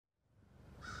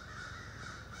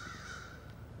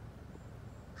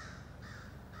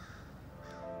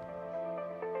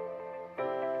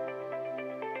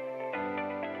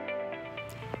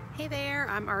Hey there,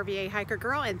 I'm RVA Hiker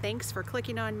Girl, and thanks for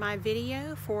clicking on my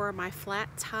video for my flat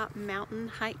top mountain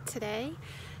hike today.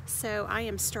 So I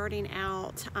am starting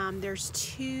out, there's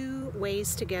two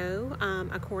ways to go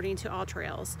according to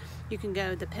AllTrails. You can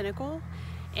go the Pinnacle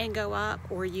and go up,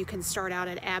 or you can start out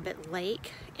at Abbot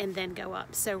Lake and then go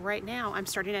up. So right now I'm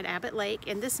starting at Abbot Lake,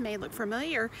 and this may look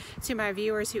familiar to my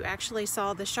viewers who actually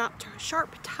saw the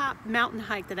Sharp Top mountain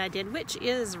hike that I did, which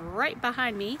is right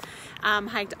behind me.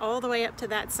 Hiked all the way up to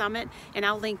that summit, and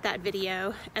I'll link that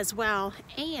video as well.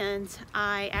 And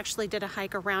I actually did a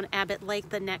hike around Abbot Lake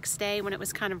the next day when it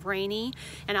was kind of rainy,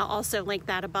 and I'll also link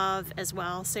that above as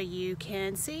well so you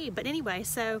can see. But anyway,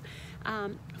 so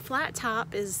Flat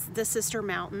Top is the sister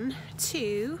mountain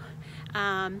to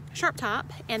Sharp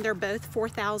Top, and they're both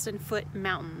 4,000 foot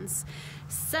mountains.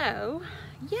 So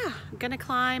yeah, I'm gonna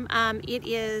climb. It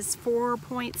is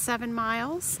 4.7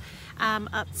 miles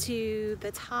up to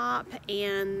the top,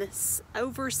 and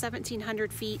over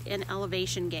 1,700 feet in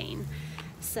elevation gain.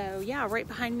 So yeah, right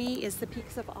behind me is the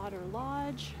Peaks of Otter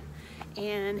Lodge,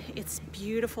 and it's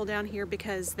beautiful down here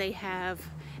because they have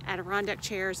Adirondack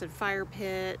chairs and fire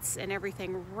pits and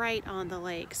everything right on the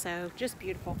lake. So just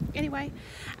beautiful. Anyway,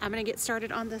 I'm gonna get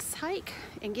started on this hike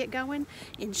and get going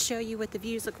and show you what the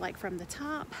views look like from the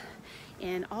top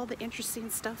and all the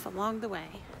interesting stuff along the way.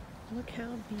 Look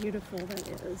how beautiful that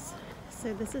is.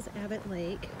 So this is Abbot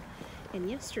Lake, and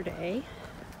yesterday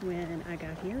when I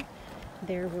got here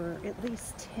there were at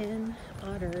least 10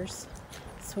 otters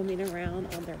swimming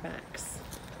around on their backs.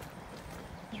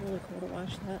 It's really cool to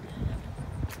watch that.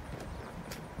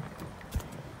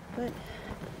 But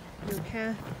your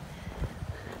path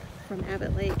from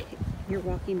Abbot Lake, you're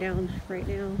walking down right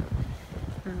now.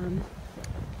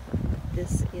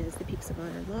 This is the Peaks of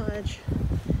Otter Lodge,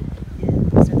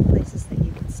 and these are the places that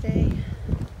you can stay.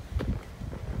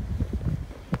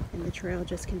 And the trail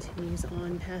just continues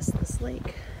on past this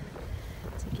lake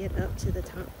to get up to the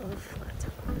top of Flat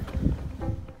Top.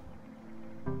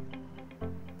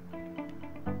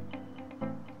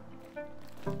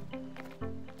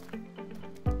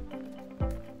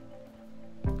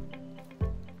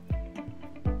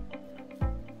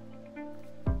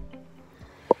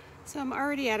 So I'm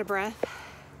already out of breath.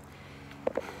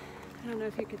 I don't know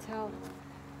if you could tell,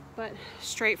 but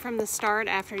straight from the start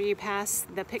after you pass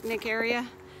the picnic area,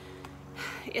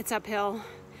 it's uphill,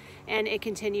 and it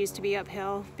continues to be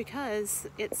uphill because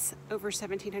it's over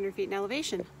 1,700 feet in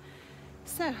elevation.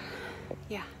 So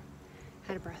yeah,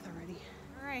 out of breath already.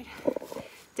 All right,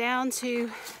 down to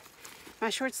my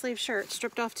short sleeve shirt,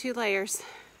 stripped off 2 layers.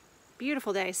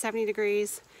 Beautiful day, 70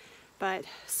 degrees. But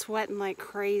sweating like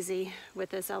crazy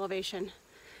with this elevation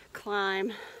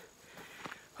climb.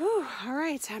 Whew, all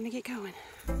right, time to get going.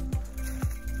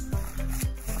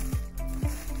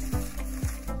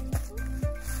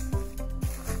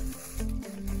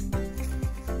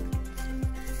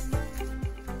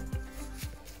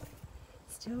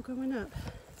 Still going up.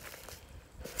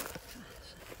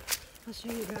 I'll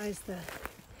show you guys the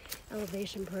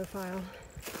elevation profile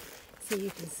so you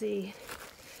can see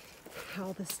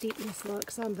how the steepness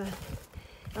looks on the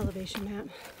elevation map.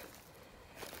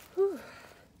 Whew.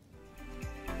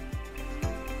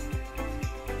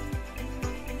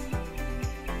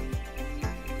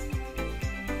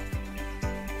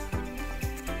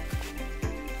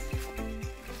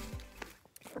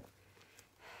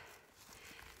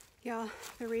 Y'all,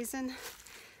 the reason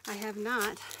I have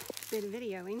not been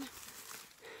videoing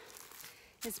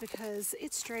is because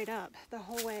it's straight up the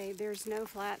whole way. There's no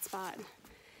flat spot.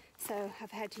 So I've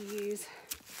had to use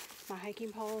my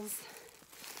hiking poles,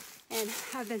 and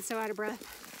I've been so out of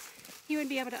breath you wouldn't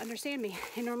be able to understand me.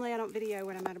 And normally I don't video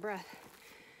when I'm out of breath.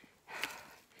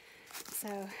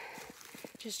 So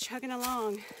just chugging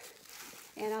along,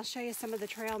 and I'll show you some of the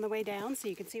trail on the way down so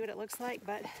you can see what it looks like.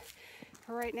 But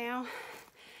for right now,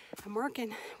 I'm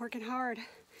working hard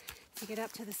to get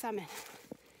up to the summit.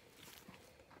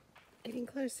 Getting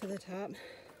close to the top.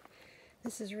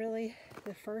 This is really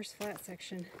the first flat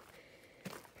section,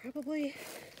 probably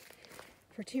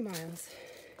for 2 miles.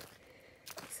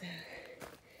 So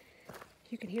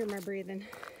you can hear my breathing.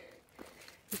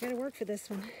 You gotta work for this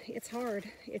one. It's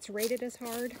hard. It's rated as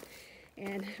hard,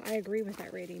 and I agree with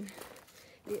that rating.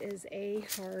 It is a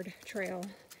hard trail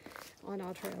on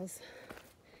AllTrails.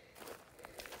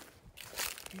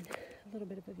 And a little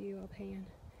bit of a view I'll pan.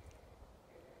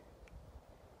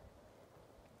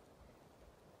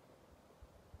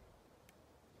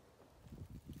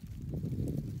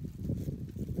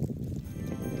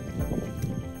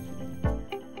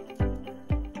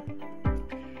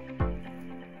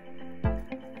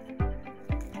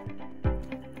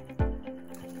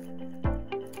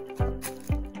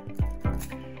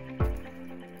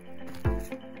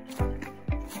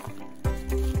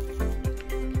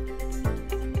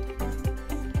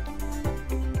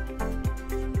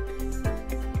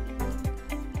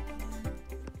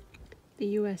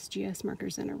 USGS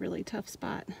marker's in a really tough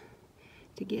spot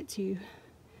to get to,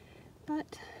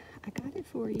 but I got it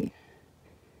for you.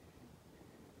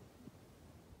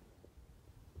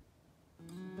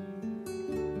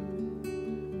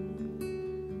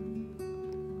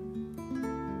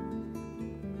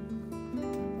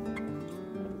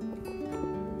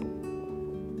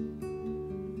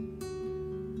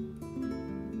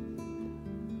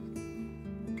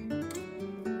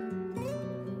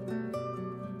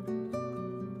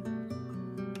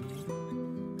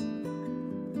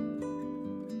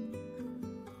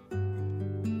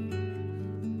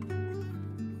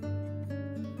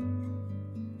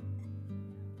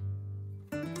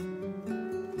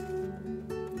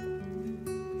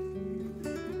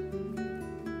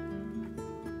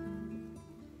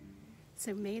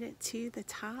 So made it to the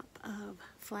top of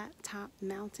Flat Top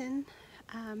Mountain.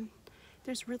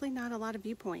 There's really not a lot of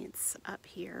viewpoints up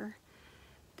here.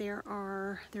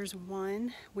 There's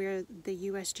one where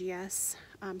the USGS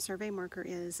survey marker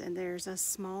is, and there's a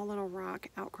small little rock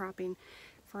outcropping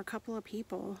for a couple of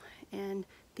people, and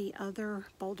the other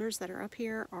boulders that are up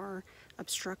here are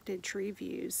obstructed tree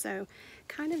views. So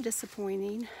kind of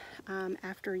disappointing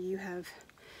after you have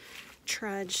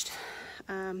trudged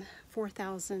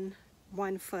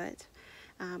 4,001 foot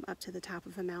up to the top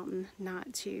of a mountain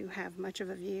not to have much of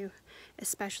a view,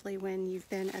 especially when you've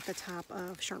been at the top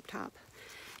of Sharp Top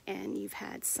and you've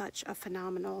had such a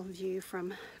phenomenal view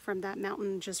from that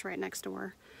mountain just right next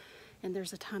door. And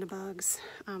there's a ton of bugs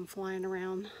flying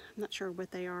around. I'm not sure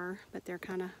what they are, but they're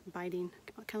kind of biting,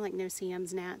 kind of like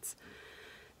no-see-ums, gnats.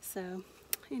 So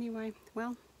anyway,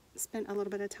 well, spent a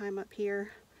little bit of time up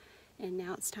here, and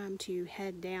now it's time to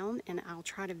head down, and I'll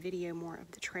try to video more of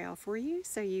the trail for you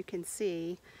so you can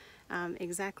see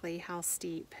exactly how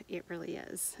steep it really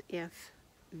is, if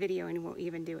videoing will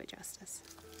even do it justice.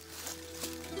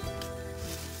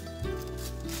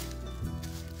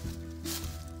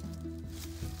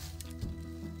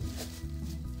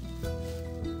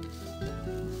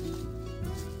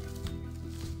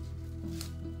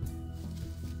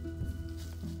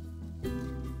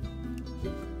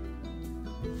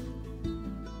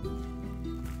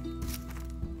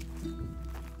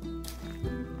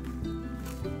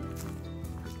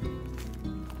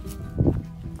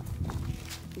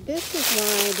 This is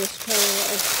why this trail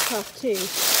is tough too,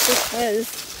 because,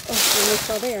 oh, almost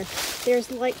fell there. There's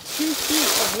like 2 feet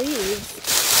of leaves,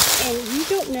 and you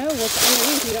don't know what's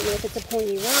underneath. You don't know if it's a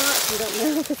pointy rock. You don't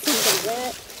know if it's something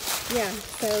wet. Yeah,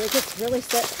 so it gets really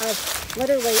stuck. I've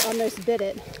literally almost bit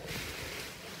it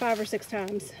 5 or 6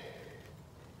 times.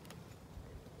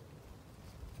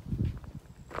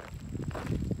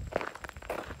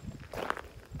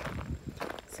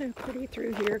 So pretty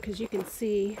through here because you can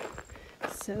see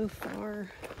so far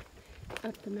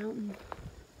up the mountain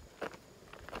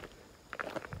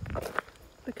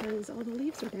because all the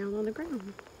leaves are down on the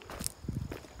ground.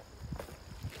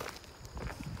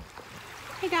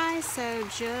 Hey guys, so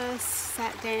just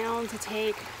sat down to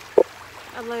take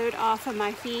a load off of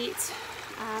my feet.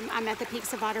 I'm at the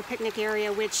Peaks of Otter picnic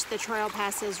area, which the trail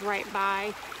passes right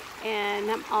by, and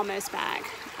I'm almost back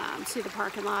to the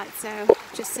parking lot. So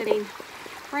just sitting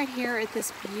right here at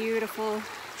this beautiful,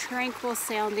 tranquil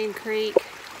sounding creek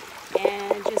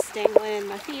and just dangling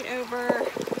my feet over.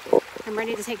 I'm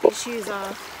ready to take these shoes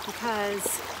off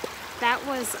because that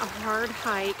was a hard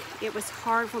hike. It was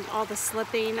hard from all the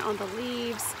slipping on the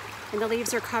leaves, and the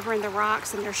leaves are covering the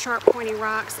rocks, and they're sharp pointy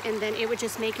rocks, and then it would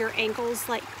just make your ankles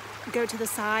like go to the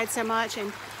side so much,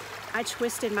 and I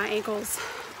twisted my ankles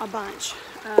a bunch.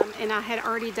 And I had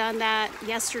already done that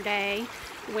yesterday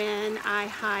when I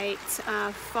hiked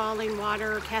Falling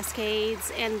Water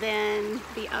Cascades, and then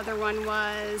the other one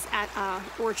was at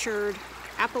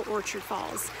Apple Orchard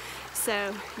Falls.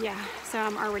 So yeah, so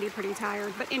I'm already pretty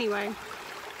tired. But anyway,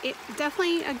 it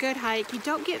definitely a good hike. You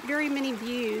don't get very many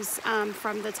views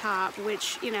from the top,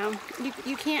 which, you know,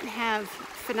 you can't have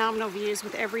phenomenal views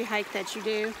with every hike that you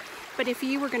do. But if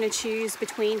you were going to choose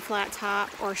between Flat Top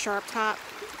or Sharp Top,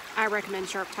 I recommend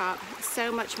Sharp Top.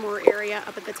 So much more area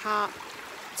up at the top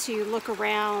to look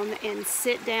around and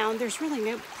sit down. There's really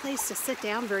no place to sit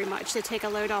down very much to take a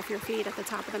load off your feet at the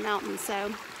top of the mountain.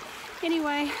 So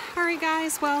anyway, all right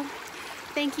guys, well,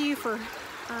 thank you for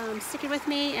sticking with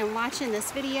me and watching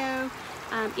this video.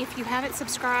 If you haven't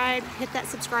subscribed, hit that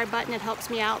subscribe button. It helps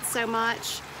me out so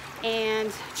much.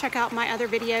 And check out my other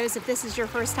videos if this is your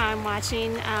first time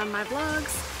watching my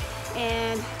vlogs.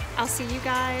 And I'll see you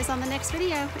guys on the next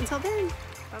video. Until then,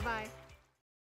 bye-bye.